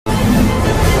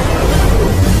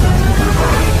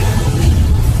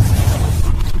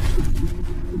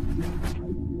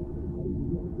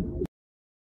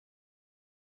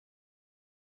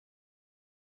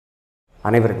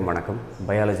அனைவருக்கும் வணக்கம்.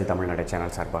 Biology Tamil Nadu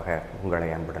channel சார்பாக உங்களை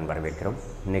அன்புடன் வரவேற்கிறோம்.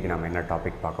 இன்றைக்கி நாம் என்ன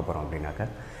டாபிக் பார்க்க போகிறோம் அப்படின்னாக்கா,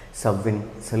 சவ்வின்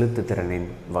செலுத்து திறனின்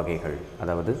வகைகள்,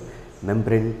 அதாவது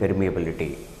membrane permeability,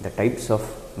 the types of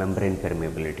membrane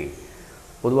permeability.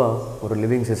 பொதுவாக ஒரு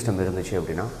லிவிங் சிஸ்டம் இருந்துச்சு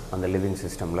அப்படின்னா அந்த லிவிங்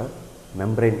சிஸ்டமில்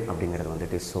மெம்பரேன் அப்படிங்கிறது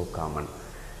வந்துட்டு ஸோ காமன்.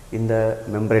 இந்த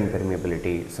மெம்பரேன்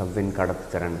பெர்மியபிலிட்டி, சவ்வின்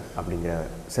கடத்துத்திறன் அப்படிங்கிற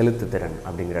செலுத்துத்திறன்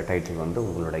அப்படிங்கிற டைட்டில் வந்து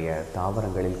உங்களுடைய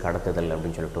தாவரங்களில் கடத்துதல்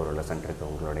அப்படின்னு சொல்லிட்டு ஒரு லெசன் இருக்குது.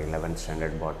 உங்களுடைய 11th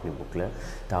ஸ்டாண்டர்ட் பாட்னி புக்கில்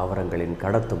தாவரங்களின்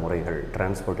கடத்து முறைகள்,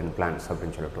 டிரான்ஸ்போர்ட் இன் பிளான்ஸ்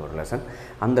அப்படின்னு சொல்லிட்டு ஒரு லெசன்.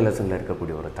 அந்த லெசனில்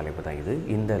இருக்கக்கூடிய ஒரு தலைப்பு தான் இது.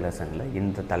 இந்த லெசனில்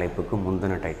இந்த தலைப்புக்கு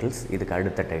முந்தின டைட்டில்ஸ், இதுக்கு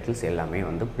அடுத்த டைட்டில்ஸ் எல்லாமே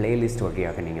வந்து பிளேலிஸ்ட்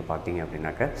வழியாக நீங்கள் பார்த்தீங்க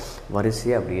அப்படின்னாக்க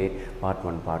வரிசையாக அப்படியே பார்ட்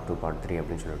 1, பார்ட் 2, பார்ட் 3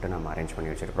 அப்படின்னு சொல்லிட்டு நம்ம அரேஞ்ச்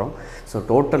பண்ணி வச்சுருக்கிறோம். ஸோ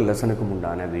டோட்டல் லெசனுக்கு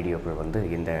முன்னான வீடியோக்கள் வந்து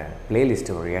இந்த பிளேலிஸ்ட்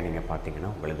வழியாக நீங்கள் பார்த்தீங்கன்னா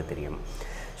உங்களுக்கு தெரியும்.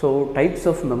 So types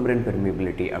of membrane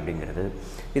permeability அப்படிங்கிறது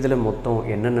இதில் மொத்தம்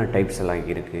என்னென்ன டைப்ஸ் எல்லாம்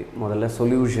இருக்குது, முதல்ல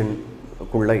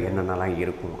சொல்யூஷனுக்குள்ளே என்னென்னலாம்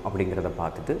இருக்கும் அப்படிங்கிறத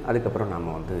பார்த்துட்டு அதுக்கப்புறம் நாம்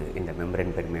வந்து இந்த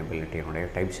மெம்பரேன் பெர்மியபிலிட்டியோடைய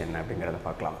டைப்ஸ் என்ன அப்படிங்கிறத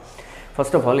பார்க்கலாம்.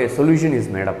 First of all, a solution is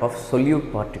made up of solute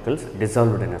particles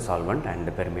dissolved in a solvent, and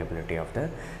the permeability of the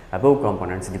above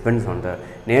components depends on the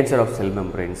nature of cell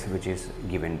membranes which is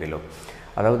given below.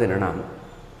 அதாவது என்னென்னா,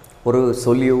 ஒரு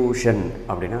solution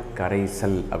அப்படின்னா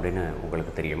கரைசல் அப்படின்னு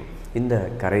உங்களுக்கு தெரியும். இந்த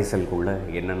கரைசலுக்குள்ளே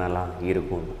என்னென்னலாம்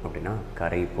இருக்கும் அப்படின்னா,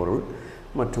 கரைப்பொருள்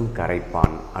மற்றும்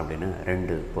கரைப்பான் அப்படின்னு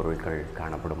 2 பொருட்கள்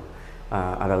காணப்படும்.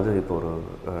 அதாவது இப்போ ஒரு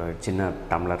சின்ன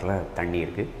டம்ளரில் தண்ணி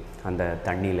இருக்குது. அந்த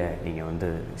தண்ணியில் நீங்கள் வந்து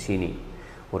சீனி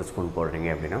 1 ஸ்பூன்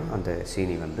போடுறீங்க அப்படின்னா அந்த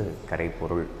சீனி வந்து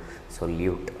கரைப்பொருள்,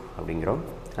 சொல்யூட் அப்படிங்கிறோம்.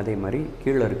 அதே மாதிரி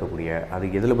கீழே இருக்கக்கூடிய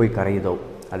அது எதில் போய் கரையுதோ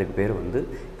அதுக்கு பேர் வந்து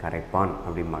கரைப்பான்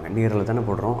அப்படிம்பாங்க. நீரில் தானே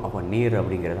போடுறோம், அப்போ நீர்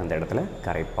அப்படிங்கிறது அந்த இடத்துல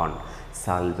கரைப்பான்,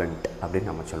 சால்வெண்ட் அப்படின்னு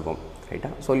நம்ம சொல்வோம்.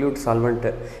 ரைட்டாக, சொல்யூட், சால்வெண்ட்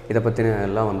இதை பற்றின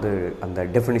எல்லாம் வந்து அந்த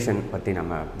டெஃபினிஷன் பற்றி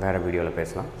நம்ம வேறு வீடியோவில்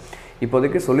பேசலாம்.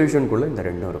 இப்போதைக்கு சொல்யூஷனுக்குள்ளே இந்த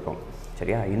 2 இருக்கும்.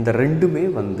 சரியா, இந்த 2மே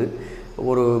வந்து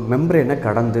ஒரு மெம்பரேனை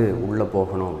கடந்து உள்ளே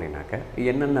போகணும் அப்படின்னாக்க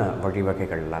என்னென்ன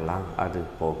வழிவகைகள்லாம் அது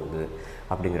போகுது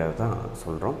அப்படிங்கிறது தான்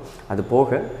சொல்கிறோம். அது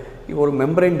போக ஒரு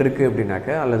மெம்பரேன் இருக்குது அப்படின்னாக்க,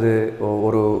 அல்லது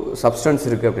ஒரு சப்ஸ்டன்ஸ்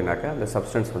இருக்குது அப்படின்னாக்க, அந்த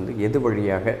சப்ஸ்டன்ஸ் வந்து எது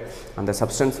வழியாக, அந்த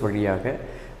சப்ஸ்டன்ஸ் வழியாக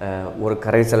ஒரு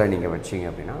கரைசலை நீங்கள் வச்சிங்க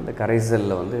அப்படின்னா அந்த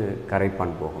கரைசலில் வந்து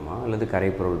கரைப்பான் போகுமா அல்லது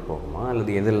கரைப்பொருள் போகுமா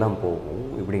அல்லது எதெல்லாம் போகும்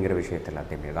இப்படிங்கிற விஷயத்தை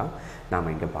எல்லாத்தையுமே தான்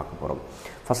நாம் இங்கே பார்க்க போகிறோம்.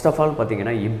 ஃபர்ஸ்ட் ஆஃப் ஆல்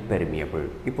பார்த்திங்கன்னா, இம்பெர்மியபிள்.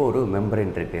 இப்போ ஒரு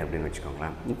மெம்பரேன் இருக்குது அப்படின்னு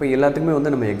வச்சுக்கோங்களேன். இப்போ எல்லாத்துக்குமே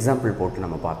வந்து நம்ம எக்ஸாம்பிள் போட்டு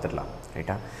நம்ம பார்த்துடலாம்.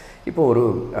 ரைட்டா, இப்போ ஒரு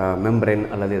மெம்பரேன்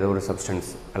அல்லது ஏதோ ஒரு சப்ஸ்டன்ஸ்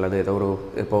அல்லது ஏதோ ஒரு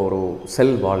இப்போ ஒரு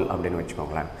செல் வால் அப்படின்னு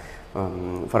வச்சுக்கோங்களேன்.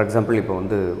 ஃபார் எக்ஸாம்பிள் இப்போ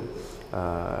வந்து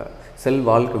செல்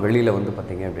வால்க்கு வெளியில் வந்து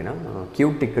பார்த்திங்க அப்படின்னா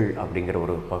கியூட்டிக்கிள் அப்படிங்கிற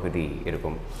ஒரு பகுதி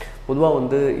இருக்கும். பொதுவாக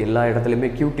வந்து எல்லா இடத்துலையுமே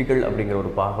கியூட்டிக்கிள் அப்படிங்கிற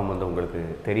ஒரு பாகம் வந்து உங்களுக்கு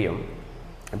தெரியும்.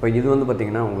 இப்போ இது வந்து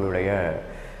பார்த்திங்கன்னா உங்களுடைய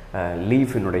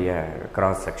லீஃபினுடைய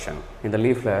கிராஸ் செக்ஷன். இந்த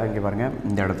லீஃபில் இங்கே பாருங்கள்,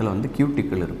 இந்த இடத்துல வந்து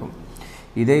கியூட்டிக்கிள் இருக்கும்.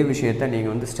 இதே விஷயத்தை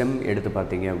நீங்கள் வந்து ஸ்டெம் எடுத்து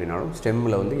பார்த்தீங்க அப்படின்னாலும்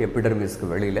ஸ்டெம்மில் வந்து எபிடர்மிஸ்க்கு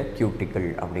வெளியில் கியூட்டிக்கிள்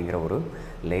அப்படிங்கிற ஒரு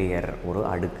லேயர், ஒரு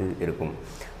அடுக்கு இருக்கும்.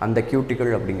 அந்த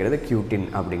கியூட்டிக்கிள் அப்படிங்கிறது கியூட்டின்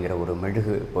அப்படிங்கிற ஒரு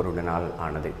மெழுகு பொருளினால்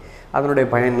ஆனது. அதனுடைய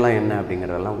பயன்லாம் என்ன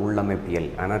அப்படிங்கிறதெல்லாம் உள்ளமைப்பியல்,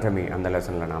 அனாட்டமி அந்த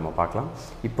லெசனில் நாம் பார்க்கலாம்.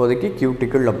 இப்போதைக்கு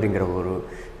கியூட்டிக்கிள் அப்படிங்கிற ஒரு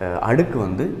அடுக்கு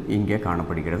வந்து இங்கே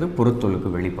காணப்படுகிறது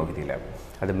புறத்தோலுக்கு வெளிப்பகுதியில்.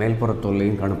 அது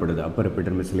மேல்புறத்தோல்லையும் காணப்படுது, அப்பர்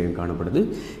எபிடர்மிஸ்லையும் காணப்படுது,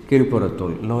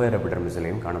 கீழ்ப்புறத்தோல் லோயர்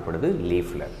எபிடர்மிஸ்லையும் காணப்படுது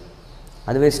லீஃபில்.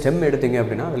 அதுவே ஸ்டெம் எடுத்திங்க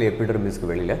அப்படின்னா அதில் எபிடர்மிஸ்க்கு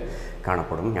வெளியில்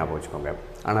காணப்படும், ஞாபகம் வச்சுக்கோங்க.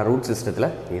 ஆனால் ரூட் சிஸ்டத்தில்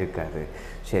இருக்காது.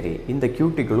 சரி, இந்த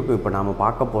கியூட்டிக்கிளுக்கும் இப்போ நாம்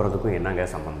பார்க்க போகிறதுக்கும் என்னங்க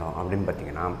சம்பந்தம் அப்படின்னு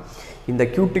பார்த்திங்கன்னா, இந்த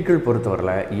கியூட்டிக்கிள்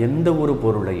பொறுத்தவரையில் எந்த ஒரு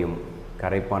பொருளையும்,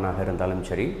 கரைப்பானாக இருந்தாலும்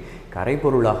சரி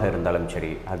கரைப்பொருளாக இருந்தாலும்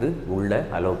சரி, அது உள்ளே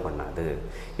அலோவ் பண்ணாது.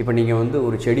 இப்போ நீங்கள் வந்து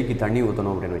ஒரு செடிக்கு தண்ணி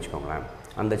ஊற்றணும் அப்படின்னு வச்சுக்கோங்களேன்.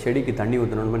 அந்த செடிக்கு தண்ணி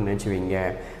ஊற்றணும்னு நினச்சிவிங்க,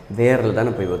 வேரில்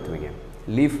தானே போய் ஊற்றுவீங்க.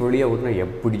 லீஃப் வழியாக ஊற்றினா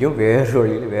எப்படியும் வேர்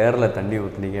வழியில் வேரில் தண்ணி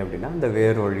ஊற்றுனீங்க அப்படின்னா அந்த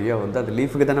வேர் வழியாக வந்து அது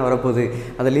லீஃபுக்கு தானே வரப்போகுது,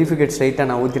 அந்த லீஃபுக்கு ஸ்ட்ரைட்டாக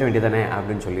நான் ஊற்றிட வேண்டியதானே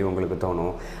அப்படின்னு சொல்லி உங்களுக்கு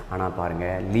தோணும். ஆனால்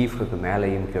பாருங்கள், லீஃபுக்கு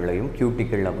மேலேயும் கீழையும்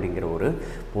கியூட்டிக்கிள் அப்படிங்கிற ஒரு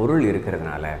பொருள்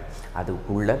இருக்கிறதுனால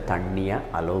அதுக்குள்ளே தண்ணியை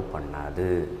அலோவ் பண்ணாது.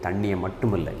 தண்ணியை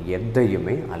மட்டும் இல்லை,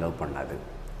 எதையுமே அலோவ் பண்ணாது.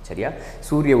 சரியா,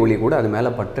 சூரிய ஒளி கூட அது மேலே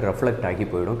பட்டு ரெஃப்ளெக்ட் ஆகி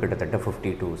போயிடும், கிட்டத்தட்ட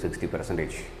 50 to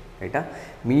 60%. ரைட்டா,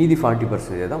 மீதி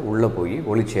 40% தான் உள்ளே போய்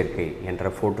ஒளிச்சேர்க்கை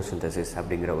என்ற ஃபோட்டோசிந்தசிஸ்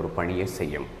அப்படிங்கிற ஒரு பணியை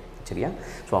செய்யும். சரியா,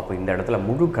 ஸோ அப்போ இந்த இடத்துல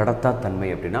முழு கடத்தா தன்மை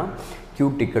அப்படின்னா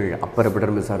கியூட்டிக்கிள் அப்பர்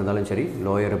எபிடர்மிஸாக இருந்தாலும் சரி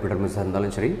லோயர் எபிடர்மிஸாக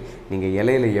இருந்தாலும் சரி, நீங்கள்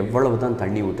இலையில் எவ்வளவு தான்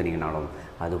தண்ணி ஊற்றுனீங்கனாலும்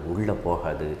அது உள்ளே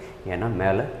போகாது. ஏன்னா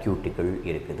மேலே கியூட்டிக்கிள்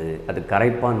இருக்குது. அது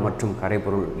கரைப்பான் மற்றும்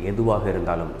கரைப்பொருள் எதுவாக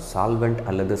இருந்தாலும், சால்வெண்ட்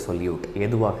அல்லது சொல்யூட்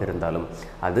எதுவாக இருந்தாலும்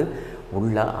அது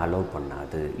உள்ளே அலோவ்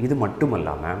பண்ணாது. இது மட்டும்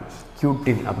இல்லாமல்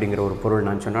கியூட்டின் அப்படிங்கிற ஒரு பொருள்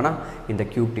நான் சொன்னேன்னா, இந்த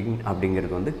கியூட்டின்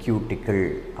அப்படிங்கிறது வந்து கியூட்டிக்கிள்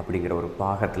அப்படிங்கிற ஒரு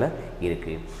பாகத்தில்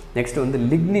இருக்குது. நெக்ஸ்ட் வந்து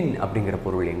லிக்னின் அப்படிங்கிற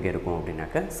பொருள் எங்கே இருக்கும்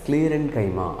அப்படின்னாக்கா, ஸ்க்ளீரன்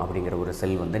கைமா அப்படிங்கிற ஒரு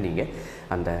செல் வந்து நீங்கள்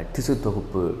அந்த திசு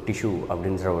தொகுப்பு டிஷ்யூ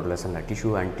அப்படின்ற ஒரு லெசனில்,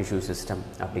 டிஷ்யூ அண்ட் டிஷ்யூ சிஸ்டம்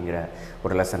அப்படிங்கிற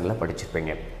ஒரு லெசனில்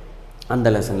படிச்சிருப்பீங்க. அந்த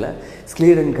லெசனில்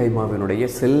ஸ்க்ளீரன் கைமாவினுடைய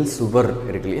செல் சுவர்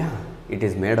இருக்கு இல்லையா, it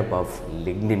is made up of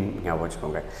lignin ஞாபகம்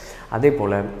வச்சுக்கோங்க. அதே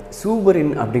போல்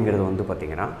சூபரின் அப்படிங்கிறது வந்து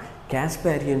பார்த்திங்கன்னா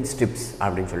காஸ்பேரியன் ஸ்டிப்ஸ்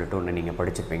அப்படின்னு சொல்லிட்டு ஒன்று நீங்கள்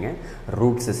படிச்சிருப்பீங்க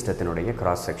ரூட் சிஸ்டத்தினுடைய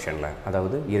கிராஸ் செக்ஷனில்.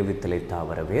 அதாவது இருவித்தலை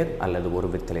தாவர வேர் அல்லது ஒரு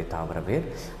வித்தலை தாவர வேர்,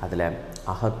 அதில்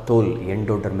அகத்தோல்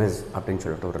எண்டோடர்மிஸ் அப்படின்னு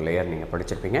சொல்லிட்டு ஒரு லேயர் நீங்கள்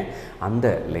படிச்சிருப்பீங்க.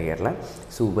 அந்த லேயரில்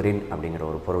சூபரின் அப்படிங்கிற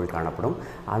ஒரு பொருள் காணப்படும்.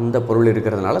 அந்த பொருள்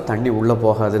இருக்கிறதுனால தண்ணி உள்ளே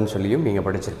போகாதுன்னு சொல்லியும் நீங்கள்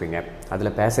படிச்சிருப்பீங்க.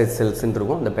 அதில் பேசேஜ் செல்ஸ்ன்னு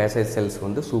இருக்கும். அந்த பேசேஜ் செல்ஸ்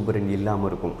வந்து சூபரின்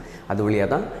இல்லாமல் இருக்கும். அது வழியாக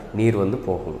தான் நீர் வந்து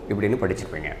போகும் இப்படின்னு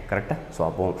படிச்சிருப்பீங்க. கரெக்டாக? ஸோ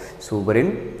அப்போது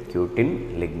சூபரின், கியூட்டின்,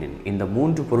 லிக்னின் இந்த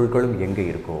 3 பொருட்களும் எங்கே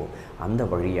இருக்கோ அந்த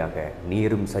வழியாக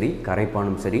நீரும் சரி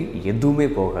கரைப்பானும் சரி எதுவுமே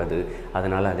போகாது.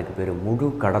 அதனால் அதுக்கு பேர் முழு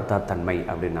கடத்தா தன்மை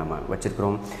அப்படின்னு நாம்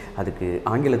வச்சுருக்கிறோம். அதுக்கு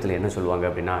ஆங்கிலத்தில் என்ன சொல்லுவாங்க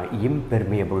அப்படின்னா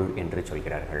இம்பெர்மியபிள் என்று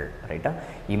சொல்கிறார்கள். ரைட்டா?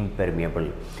 Impermeable.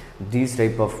 These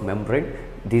type of membrane,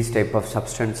 these type of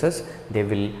substances they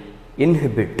will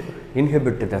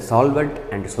inhibit the solvent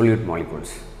and solute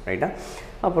molecules. ரைட்டா?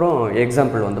 அப்புறம்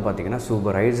எக்ஸாம்பிள் வந்து பார்த்திங்கன்னா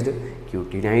சூப்பரைஸ்டு,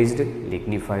 கியூட்டினைஸ்டு,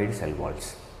 லிக்னிஃபைடு செல் வால்ஸ்.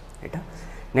 ரைட்டா?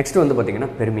 நெக்ஸ்ட் வந்து பார்த்திங்கன்னா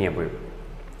பெர்மியபிள்.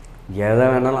 எதை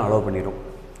வேணாலும் அலோவ் பண்ணிடும்.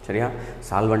 சரியா?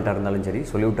 சால்வெண்ட்டாக இருந்தாலும் சரி,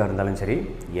 சொல்யூட்டாக இருந்தாலும் சரி,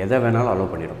 எதை வேணாலும்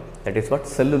அலோவ் பண்ணிடும். That is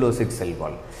what cellulosic sell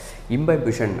wall.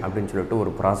 Imbibition அப்படின்னு சொல்லிட்டு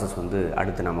ஒரு ப்ராசஸ் வந்து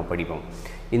அடுத்து நம்ம படிப்போம்.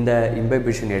 இந்த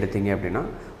இம்பைபிஷன் எடுத்தீங்க அப்படின்னா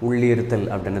உள்ளீர்த்தல்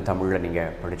அப்படின்னு தமிழில்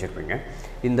நீங்கள் படிச்சிருப்பீங்க.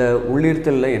 இந்த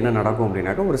உள்ளீர்த்தலில் என்ன நடக்கும்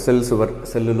அப்படின்னாக்கா, ஒரு செல் சுவர்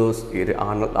செல்லுலோஸ்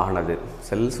ஆனது,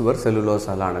 செல் சுவர்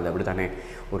செல்லுலோஸால் ஆனது, அப்படி தானே?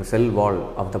 ஒரு செல் வால்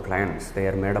of the plants they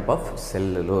are made up of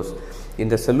cellulose.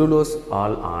 இந்த செல்லுலோஸ்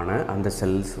ஆல் ஆன அந்த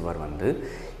செல் சுவர் வந்து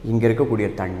இங்கே இருக்கக்கூடிய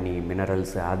தண்ணி,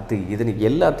 மினரல்ஸ், அது இதுன்னு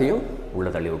எல்லாத்தையும்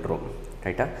உள்ளே தள்ளி விட்டுரும்.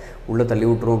 ரைட்டா? உள்ளே தள்ளி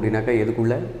விட்டுரும் அப்படின்னாக்கா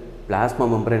எதுக்குள்ளே? பிளாஸ்மா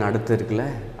மெம்பரேன் அடுத்து இருக்குல்ல,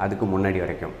 அதுக்கு முன்னாடி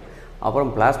வரைக்கும். அப்புறம்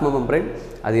பிளாஸ்மா மெம்பரேன்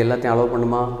அது எல்லாத்தையும் அலோவ்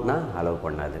பண்ணுமானா அலோவ்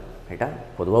பண்ணாது. ரைட்டா?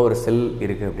 பொதுவாக ஒரு செல்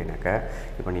இருக்குது அப்படின்னாக்கா,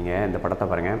 இப்போ நீங்கள் இந்த படத்தை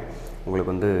பாருங்கள்,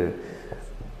 உங்களுக்கு வந்து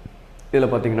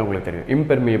இதில் பார்த்தீங்கன்னா உங்களுக்கு தெரியும்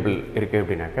இம்பெர்மியபிள் இருக்குது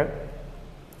அப்படின்னாக்கா,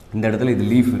 இந்த இடத்துல இது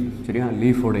லீஃபு. சரியா?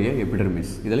 லீஃபோடைய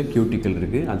எபிடர்மிஸ், இதில் கியூட்டிக்கல்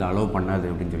இருக்குது, அது அலோவ் பண்ணாது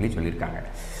அப்படின்னு சொல்லியிருக்காங்க.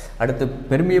 அடுத்து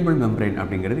பெர்மியபிள் மெம்பரேன்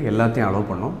அப்படிங்கிறது எல்லாத்தையும் அலோவ்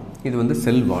பண்ணோம். இது வந்து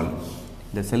செல் வால்.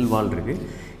 இந்த செல் வால் இருக்குது.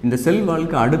 இந்த செல்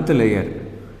வாலுக்கு அடுத்த லேயர்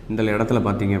இந்த இடத்துல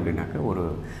பார்த்தீங்க அப்படின்னாக்கா ஒரு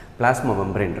பிளாஸ்மா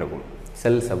மெம்பரேன் இருக்கும்.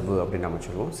 செல் சவ்வு அப்படின்னு நம்ம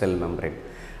சொல்லுவோம், செல் மெம்பரேன்.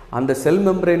 அந்த செல்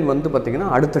மெம்பரேன் வந்து பார்த்திங்கன்னா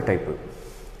அடுத்த டைப்பு.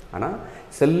 ஆனால்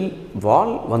செல்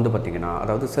வால் வந்து பார்த்திங்கன்னா,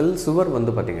 அதாவது செல் சுவர்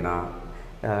வந்து பார்த்திங்கன்னா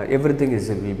everything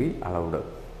is will be allowed.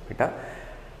 ரைட்டா?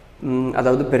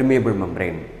 அதாவது பெர்மியபிள்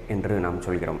மெம்பரேன் என்று நாம்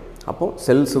சொல்கிறோம். அப்போது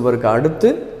செல் சுவருக்கு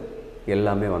அடுத்து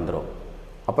எல்லாமே வந்துடும்.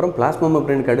 அப்புறம் பிளாஸ்மா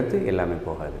மெம்பரேனுக்கு அடுத்து எல்லாமே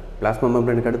போகாது. பிளாஸ்மா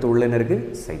மெம்பரேனுக்கு அடுத்து உள்ள என்ன இருக்குது?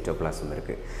 சைட்டோபிளாசம்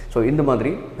இருக்குது. ஸோ இந்த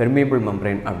மாதிரி பெர்மியபிள்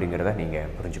மெம்பரேன் அப்படிங்கிறத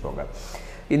நீங்கள் புரிஞ்சுக்கோங்க.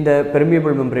 இந்த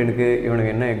பெர்மியபிள் மெம்பரேனுக்கு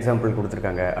இவனுக்கு என்ன எக்ஸாம்பிள்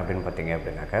கொடுத்துருக்காங்க அப்படின்னு பார்த்தீங்க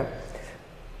அப்படின்னாக்கா,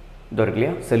 இது இருக்கு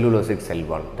இல்லையா, cellulosic sell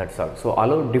wall, that's all. So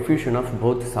allow diffusion of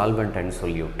both solvent and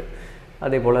solute.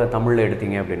 அதே போல் தமிழில்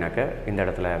எடுத்தீங்க அப்படின்னாக்கா, இந்த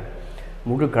இடத்துல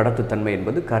முழு கடத்துத்தன்மை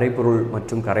என்பது கரைப்பொருள்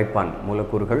மற்றும் கரைப்பான்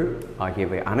மூலக்கூறுகள்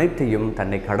ஆகியவை அனைத்தையும்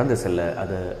தன்னை கடந்து செல்ல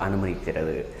அது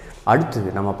அனுமதிக்கிறது.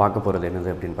 அடுத்து நம்ம பார்க்க போகிறது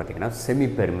என்னது அப்படின்னு பார்த்திங்கன்னா செமி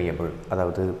பெர்மியபிள்,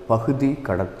 அதாவது பகுதி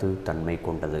கடத்து தன்மை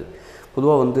கொண்டது.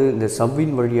 பொதுவாக வந்து இந்த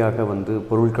சவ்வின் வழியாக வந்து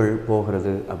பொருட்கள்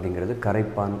போகிறது அப்படிங்கிறது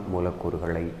கரைப்பான்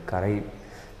மூலக்கூறுகளை,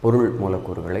 பொருள்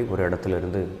மூலக்கூறுகளை ஒரு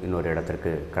இடத்துலேருந்து இன்னொரு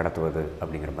இடத்திற்கு கடத்துவது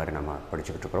அப்படிங்கிற மாதிரி நம்ம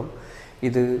படிச்சுக்கிட்டு இருக்கிறோம்.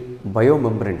 இது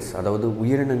பயோமெம்பரன்ஸ், அதாவது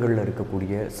உயிரினங்களில்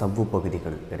இருக்கக்கூடிய சவ்வு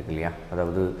பகுதிகள் இருக்கு இல்லையா,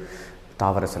 அதாவது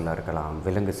தாவர செல்லாக இருக்கலாம்,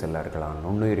 விலங்கு செல்லாக இருக்கலாம்,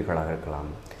 நுண்ணுயிர்களாக இருக்கலாம்,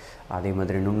 அதே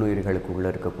மாதிரி நுண்ணுயிர்களுக்கு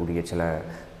உள்ளே இருக்கக்கூடிய சில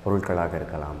பொருட்களாக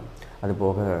இருக்கலாம்.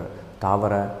 அதுபோக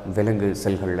தாவர விலங்கு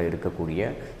செல்களில்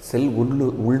இருக்கக்கூடிய செல்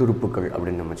உள்ளுறுப்புகள்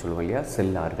அப்படின்னு நம்ம சொல்லுவோம் இல்லையா,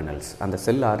 செல் ஆர்கனல்ஸ். அந்த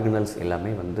செல் ஆர்கனல்ஸ்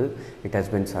எல்லாமே வந்து it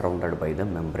has been surrounded by the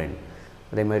membrane.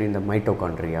 அதே மாதிரி இந்த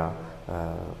மைட்டோகாண்ட்ரியா,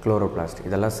 குளோரோபிளாஸ்ட்,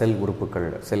 இதெல்லாம் செல் உறுப்புகள்,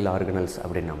 செல் ஆர்கனல்ஸ்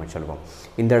அப்படின்னு நம்ம சொல்லுவோம்.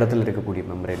 இந்த இடத்துல இருக்கக்கூடிய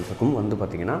மெம்பரேன்ஸுக்கும் வந்து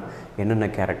பார்த்திங்கன்னா என்னென்ன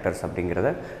கேரக்டர்ஸ்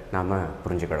அப்படிங்கிறத நாம்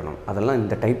புரிஞ்சுக்கிடணும். அதெல்லாம்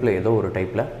இந்த டைப்பில் ஏதோ ஒரு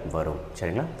டைப்பில் வரும்.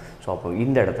 சரிங்களா? ஸோ அப்போ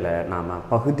இந்த இடத்துல நாம்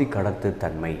பகுதி கடத்து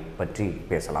தன்மை பற்றி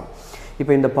பேசலாம்.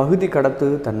 இப்போ இந்த பகுதி கடத்து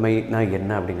தன்மைனா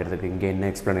என்ன அப்படிங்கிறதுக்கு இங்கே என்ன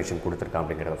எக்ஸ்ப்ளனேஷன் கொடுத்துருக்கான்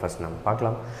அப்படிங்கிறத ஃபஸ்ட் நம்ம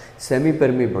பார்க்கலாம். Semi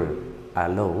பெர்மிபிள்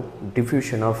allow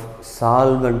diffusion of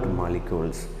solvent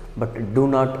molecules but do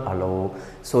not allow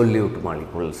solute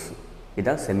molecules.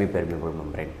 இதுதான் செமி பெர்மியபிள்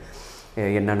மெம்பரேன்.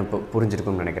 என்னன்னு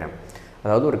புரிஞ்சிருக்கும்னு நினைக்கிறேன்.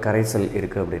 அதாவது ஒரு கரைசல்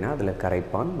இருக்குது அப்படின்னா அதில்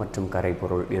கரைப்பான் மற்றும்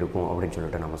கரைப்பொருள் இருக்கும் அப்படின்னு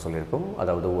சொல்லிட்டு நம்ம சொல்லியிருக்கோம்.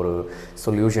 அதாவது ஒரு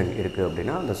சொல்யூஷன் இருக்குது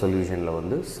அப்படின்னா அந்த சொல்யூஷனில்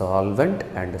வந்து சால்வெண்ட்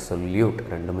அண்ட் சொல்யூட்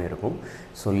ரெண்டுமே இருக்கும்.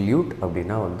 சொல்யூட்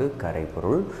அப்படின்னா வந்து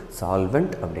கரைப்பொருள்,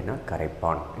 சால்வெண்ட் அப்படின்னா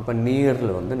கரைப்பான். இப்போ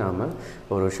நீரில் வந்து நாம்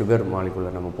ஒரு சுகர்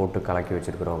மாலிகுலை நம்ம போட்டு கலக்கி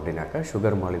வச்சுருக்கிறோம் அப்படின்னாக்கா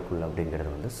சுகர் மாலிகுல்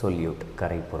அப்படிங்கிறது வந்து சொல்யூட்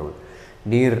கரைப்பொருள்.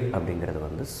 நீர் அப்படிங்கிறது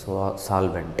வந்து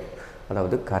சால்வெண்ட்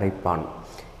அதாவது கரைப்பான்.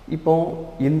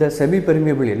 இப்போது இந்த செமி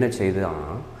பெர்மியபிள் என்ன செய்யுதுன்னா,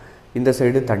 இந்த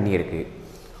சைடு தண்ணி இருக்குது,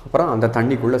 அப்புறம் அந்த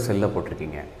தண்ணிக்குள்ளே செல்லை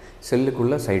போட்டிருக்கீங்க,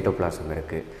 செல்லுக்குள்ளே சைட்டோபிளாசம்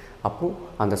இருக்குது. அப்போது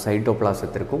அந்த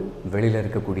சைட்டோபிளாசத்திற்கும் வெளியில்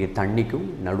இருக்கக்கூடிய தண்ணிக்கும்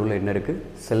நடுவில் என்ன இருக்குது,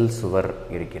 செல் சுவர்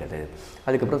இருக்கிறது,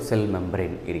 அதுக்கப்புறம் செல்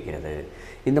மெம்பரேன் இருக்கிறது.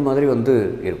 இந்த மாதிரி வந்து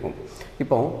இருக்கும்.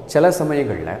 இப்போது சில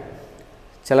சமயங்களில்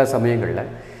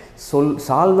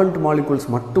சால்வெண்ட் மாலிகுல்ஸ்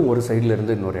மட்டும் ஒரு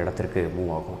சைட்லேருந்து இன்னொரு இடத்திற்கு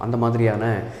மூவ் ஆகும். அந்த மாதிரியான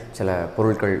சில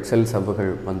பொருட்கள் செல் சவ்வுகள்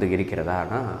வந்து இருக்கிறதா?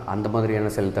 ஆனால் அந்த மாதிரியான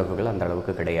செல் சவ்வுகள் அந்த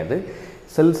அளவுக்கு கிடையாது.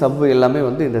 செல் சவ்வு எல்லாமே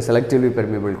வந்து இந்த செலக்டிவ்லி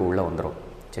பெர்மியபிளுக்கு உள்ளே வந்துடும்.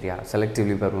 சரியா?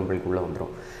 செலக்டிவ்லி பெர்மியபிளுக்கு உள்ளே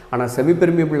வந்துடும். ஆனால் செமி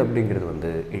பெர்மியபிள் அப்படிங்கிறது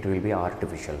வந்து இட் வில் பி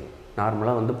ஆர்டிஃபிஷியல்.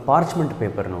 நார்மலாக வந்து பார்ச்மெண்ட்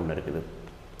பேப்பர்னு ஒன்று இருக்குது.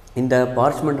 இந்த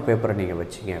பார்ச்மெண்ட் பேப்பரை நீங்கள்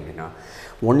வச்சிங்க அப்படின்னா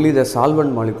only the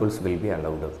solvent molecules will be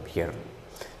allowed here.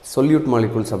 Solute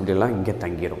molecules அப்படியெல்லாம் இங்கே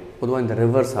தங்கிடும். பொதுவாக இந்த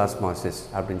ரிவர்ஸ் ஆஸ்மாசிஸ்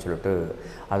அப்படின்னு சொல்லிட்டு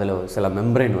அதில் சில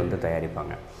மெம்பரேன் வந்து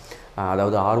தயாரிப்பாங்க.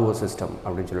 அதாவது ஆர்ஓ சிஸ்டம்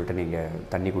அப்படின்னு சொல்லிட்டு நீங்கள்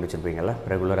தண்ணி குடிச்சிருப்பீங்கள்ல,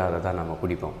 ரெகுலராக அதை தான் நம்ம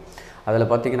குடிப்போம். அதில்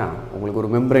பார்த்திங்கன்னா உங்களுக்கு ஒரு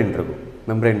மெம்பரேன் இருக்கும்.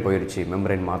 மெம்பரேன் போயிடுச்சு,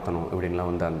 மெம்பரேன் மாற்றணும்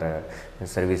இப்படின்லாம் வந்து அந்த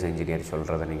சர்வீஸ் இன்ஜினியர்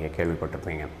சொல்கிறத நீங்கள்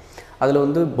கேள்விப்பட்டிருப்பீங்க. அதில்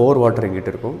வந்து போர் வாட்டர்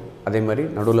எங்கிட்ட இருக்கும், அதே மாதிரி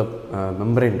நடுவில்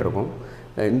மெம்பரேன் இருக்கும்,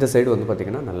 இந்த சைடு வந்து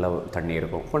பார்த்திங்கன்னா நல்ல தண்ணி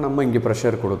இருக்கும். இப்போ நம்ம இங்கே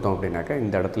ப்ரெஷர் கொடுத்தோம் அப்படின்னாக்கா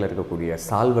இந்த இடத்துல இருக்கக்கூடிய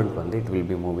சால்வெண்ட் வந்து it will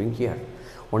be moving here,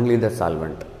 only the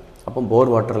solvent. அப்போ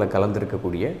போர் வாட்டரில்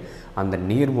கலந்திருக்கக்கூடிய அந்த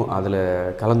நீர் அதில்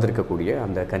கலந்திருக்கக்கூடிய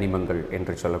அந்த கனிமங்கள்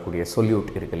என்று சொல்லக்கூடிய சொல்யூட்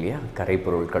இருக்கு இல்லையா,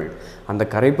 கரைப்பொருட்கள், அந்த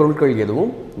கரைப்பொருட்கள்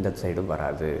எதுவும் இந்த சைடு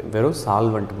வராது. வெறும்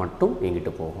சால்வெண்ட் மட்டும்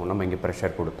இங்கிட்டு போகும். நம்ம இங்கே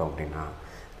ப்ரெஷர் கொடுத்தோம் அப்படின்னா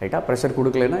ரைட்டாக, ப்ரெஷர்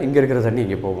கொடுக்கலைன்னா இங்கே இருக்கிற தண்ணி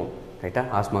இங்கே போகும் ரைட்டாக,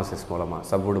 ஆஸ்மாசிஸ் மூலமாக,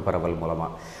 சவ்வூடு பரவல்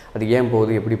மூலமாக. அது ஏன்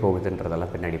போகுது, எப்படி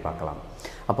போகுதுன்றதெல்லாம் பின்னாடி பார்க்கலாம்.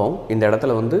 அப்போ இந்த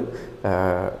இடத்துல வந்து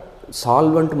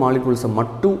சால்வெண்ட் மாலிகுல்ஸை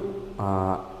மட்டும்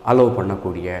அலோவ்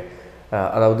பண்ணக்கூடிய,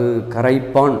 அதாவது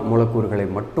கரைப்பான் மூலக்கூறுகளை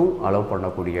மட்டும் அலோவ்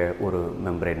பண்ணக்கூடிய ஒரு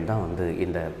மெம்பரேன் தான் வந்து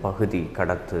இந்த பகுதி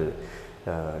கடத்து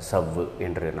சவ்வு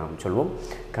என்று நாம் சொல்வோம்.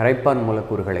 கரைப்பான்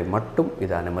மூலக்கூறுகளை மட்டும்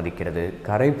இது அனுமதிக்கிறது,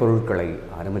 கரைப்பொருட்களை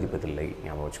அனுமதிப்பதில்லை,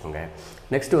 ஞாபகம் வச்சுக்கோங்க.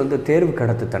 நெக்ஸ்ட் வந்து தேர்வு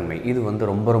கடத்துத்தன்மை. இது வந்து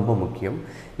ரொம்ப ரொம்ப முக்கியம்.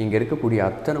 இங்கே இருக்கக்கூடிய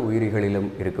அத்தனை உயிரிகளிலும்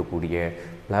இருக்கக்கூடிய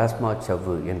பிளாஸ்மா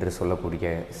சவ்வு என்று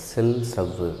சொல்லக்கூடிய செல்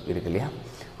சவ்வு இருக்கு இல்லையா,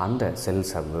 அந்த செல்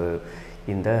சவ்வு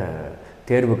இந்த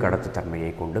தேர்வு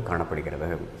கடத்துத்தன்மையை கொண்டு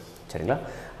காணப்படுகிறது. சரிங்களா?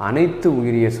 அனைத்து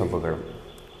உயிரிய சவ்வுகளும்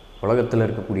உலகத்தில்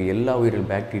இருக்கக்கூடிய எல்லா உயிர்கள்,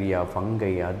 பாக்டீரியா, ஃபங்கை,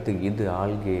 அது இது,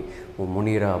 algae,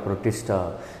 முனிரா, Protista,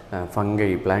 fungi,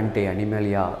 Plantae,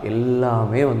 Animalia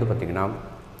எல்லாமே வந்து பார்த்திங்கன்னா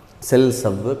செல்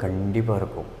சவ்வு கண்டிப்பாக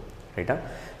இருக்கும் ரைட்டா.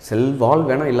 செல் வால்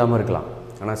வேணால் இல்லாமல் இருக்கலாம்,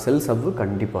 ஆனால் செல் சவ்வு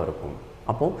கண்டிப்பாக இருக்கும்.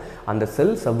 அப்போது அந்த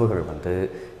செல் சவ்வுகள் வந்து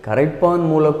கரைப்பான்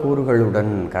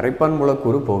மூலக்கூறுகளுடன், கரைப்பான்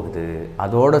மூலக்கூறு போகுது,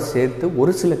 அதோடு சேர்த்து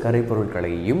ஒரு சில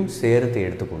கரைப்பொருட்களையும் சேர்த்து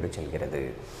எடுத்துக்கொண்டு செல்கிறது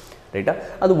ரைட்டா.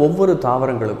 அது ஒவ்வொரு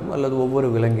தாவரங்களுக்கும் அல்லது ஒவ்வொரு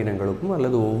விலங்கினங்களுக்கும்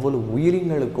அல்லது ஒவ்வொரு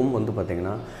உயிரினங்களுக்கும் வந்து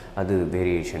பார்த்திங்கன்னா அது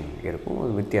வேரியேஷன் இருக்கும்,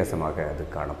 அது வித்தியாசமாக அது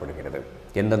காணப்படுகிறது.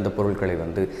 எந்தெந்த பொருட்களை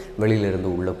வந்து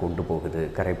வெளியிலிருந்து உள்ளே கொண்டு போகுது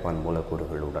கரைப்பான்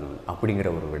மூலக்கூறுகளுடன்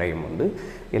அப்படிங்கிற ஒரு விடயம் வந்து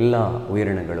எல்லா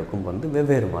உயிரினங்களுக்கும் வந்து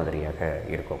வெவ்வேறு மாதிரியாக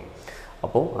இருக்கும்.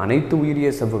 அப்போது அனைத்து உயிரிய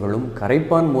சவ்வுகளும்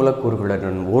கரைப்பான்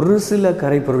மூலக்கூறுகளுடன் ஒரு சில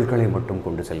கரைப்பொருட்களை மட்டும்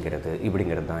கொண்டு செல்கிறது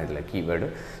இப்படிங்கிறது தான் இதில் கீவேர்டு.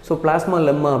 ஸோ பிளாஸ்மா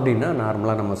லெம்மா அப்படின்னா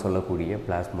நார்மலாக நம்ம சொல்லக்கூடிய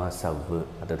பிளாஸ்மா சவ்வு,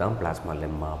 அதுதான் பிளாஸ்மா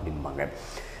லெம்மா அப்படிம்பாங்க.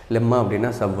 லெம்மா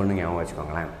அப்படின்னா சவ்வுன்னு ஞாபகம்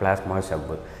வச்சுக்கோங்களேன், பிளாஸ்மா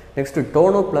சவ்வு. நெக்ஸ்ட்டு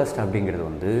டோனோபிளாஸ்ட் அப்படிங்கிறது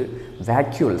வந்து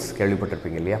வேக்யூல்ஸ்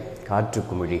கேள்விப்பட்டிருப்பீங்க இல்லையா, காற்று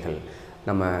குமிழிகள்.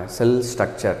 நம்ம செல்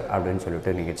ஸ்ட்ரக்சர் அப்படின்னு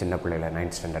சொல்லிட்டு நீங்கள் சின்ன பிள்ளையில்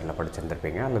 9th ஸ்டாண்டர்டில்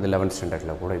படிச்சிருந்துருப்பீங்க, அல்லது 11th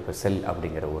ஸ்டாண்டர்டில் கூட இப்போ செல்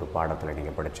அப்படிங்கிற ஒரு பாடத்தில்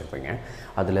நீங்கள் படிச்சிருப்பீங்க.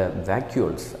 அதில்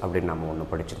வேக்யூல்ஸ் அப்படின்னு நம்ம ஒன்று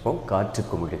படிச்சிருப்போம், காற்று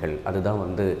குமிழிகள். அதுதான்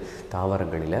வந்து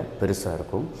தாவரங்களில் பெருசாக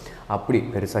இருக்கும். அப்படி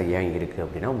பெருசாக ஏன் இருக்குது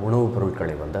அப்படின்னா உணவுப்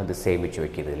பொருட்களை வந்து அது சேமித்து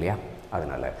வைக்கிது இல்லையா,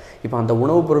 அதனால். இப்போ அந்த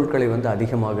உணவுப் பொருட்களை வந்து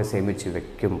அதிகமாக சேமித்து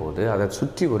வைக்கும்போது அதை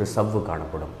சுற்றி ஒரு சவ்வு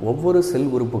காணப்படும். ஒவ்வொரு செல்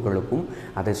உறுப்புகளுக்கும்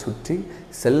அதை சுற்றி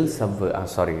செல் சவ்வு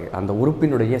அந்த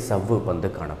உறுப்பினுடைய சவ்வு வந்து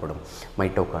காணப்படும்.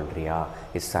 Mitochondria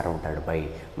is surrounded by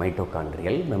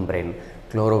mitochondrial membrane,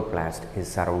 chloroplast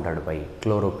is surrounded by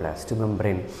chloroplast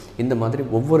membrane. இந்த மாதிரி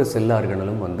ஒவ்வொரு செல்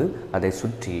ஆர்கனலும் வந்து அதை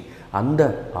சுற்றி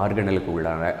அந்த ஆர்கனலுக்கு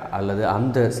உள்ளான அல்லது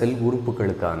அந்த செல்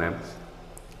உறுப்புகளுக்கான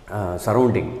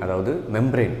சரௌண்டிங், அதாவது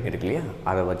மெம்ப்ரெயின் இருக்கு இல்லையா,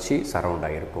 அதை வச்சு சரௌண்ட்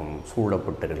ஆகிருக்கும்,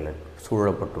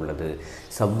 சூழப்பட்டுள்ளது.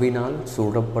 சவ்வினால்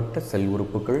சூழப்பட்ட செல்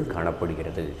உறுப்புகள்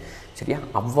காணப்படுகிறது. சரியா?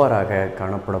 அவ்வாறாக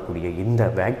காணப்படக்கூடிய இந்த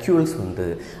வேக்யூல்ஸ் வந்து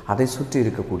அதை சுற்றி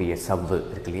இருக்கக்கூடிய சவ்வு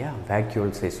இருக்கு இல்லையா,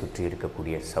 வேக்யூல்ஸை சுற்றி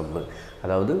இருக்கக்கூடிய சவ்வு,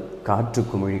 அதாவது காற்று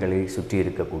குமிழிகளை சுற்றி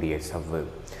இருக்கக்கூடிய சவ்வு,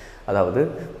 அதாவது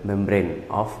membrane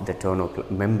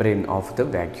of the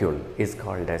vacuole is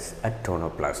called as a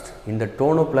tonoplast. இந்த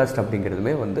டோனோபிளாஸ்ட்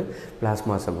அப்படிங்கிறதுமே வந்து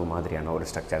பிளாஸ்மா சவ்வு மாதிரியான ஒரு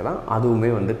ஸ்ட்ரக்சர் தான். அதுவுமே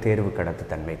வந்து தேர்வு கடத்து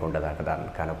தன்மை கொண்டதாக தான்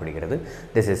காணப்படுகிறது.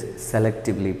 This is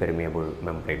selectively permeable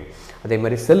membrane. அதே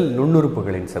மாதிரி செல்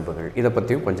நுண்ணுறுப்புகளின் சவ்வுகள், இதை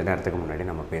பற்றியும் கொஞ்சம் நேரத்துக்கு முன்னாடி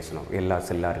நம்ம பேசணும். எல்லா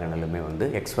செல் ஆர்கனலுமே வந்து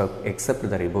except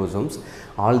the ribosomes,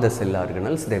 all the sell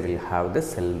organelles they will have the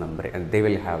sell membrane, they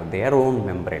will have their own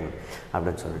membrane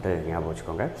அப்படின்னு சொல்லிட்டு ஞாபகம்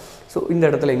வச்சுக்கோங்க. ஸோ இந்த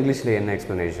இடத்துல இங்கிலீஷில் என்ன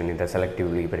எக்ஸ்ப்ளனேஷன் இந்த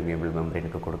செலக்டிவ்லி பெர்மியபிள்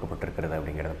மெம்ப்ரெயினுக்கு கொடுக்கப்பட்டிருக்கிறது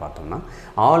அப்படிங்கிறத பார்த்தோம்னா,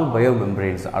 all bio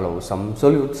மெம்ப்ரெயின்ஸ் allow some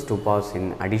solutes to pass in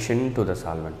addition to the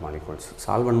solvent molecules.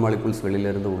 Solvent molecules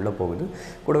வெளியிலிருந்து உள்ளே போகுது,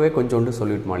 கூடவே கொஞ்சோண்டு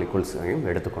சொல்யூட் மாலிகூல்ஸையும்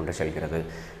எடுத்துக்கொண்டு செல்கிறது.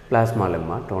 Plasma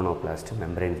lemma, tonoplast,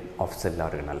 membrane of cell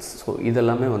organelles. So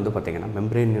இதெல்லாமே வந்து பார்த்திங்கன்னா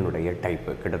மெம்ப்ரெயினுடைய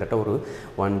டைப்பு கிட்டத்தட்ட ஒரு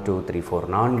 1 2 3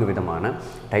 4 4 விதமான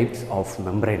டைப்ஸ் ஆஃப்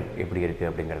மெம்ப்ரெயின் எப்படி இருக்குது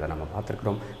அப்படிங்கிறத நம்ம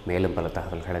பார்த்துருக்குறோம். மேலும் பல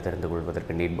தகவல்களை தெரிந்து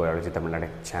கொள்வதற்கு நீட் பயாலஜி தமிழ்நாடு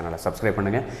சேனலை சப்ஸ்கிரைப்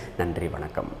பண்ணுங்கள். நன்றி,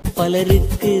 வணக்கம்.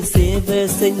 பலருக்கு சேவை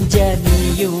செஞ்ச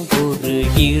நீயும் ஒரு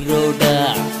ஹீரோடா.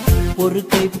 ஒரு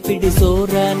கைப்பிடி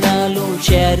சோறானாலும்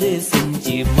ஷேர்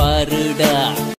செஞ்சு பாருடா.